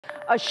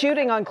A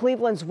shooting on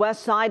Cleveland's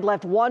west side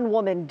left one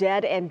woman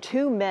dead and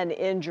two men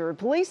injured.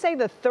 Police say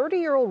the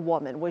 30-year-old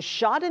woman was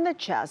shot in the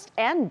chest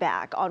and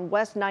back on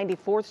West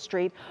 94th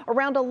Street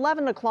around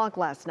 11 o'clock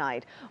last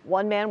night.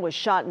 One man was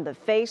shot in the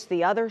face,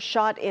 the other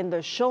shot in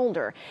the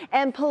shoulder.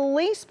 And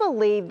police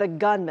believe the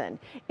gunman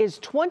is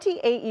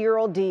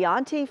 28-year-old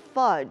Deontay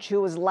Fudge,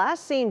 who was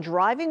last seen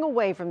driving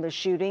away from the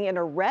shooting in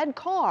a red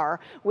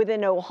car with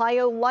an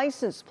Ohio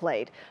license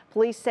plate.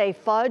 Police say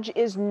Fudge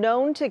is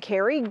known to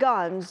carry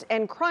guns,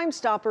 and Crime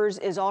Stoppers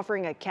is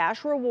offering a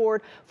cash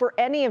reward for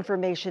any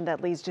information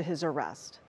that leads to his arrest.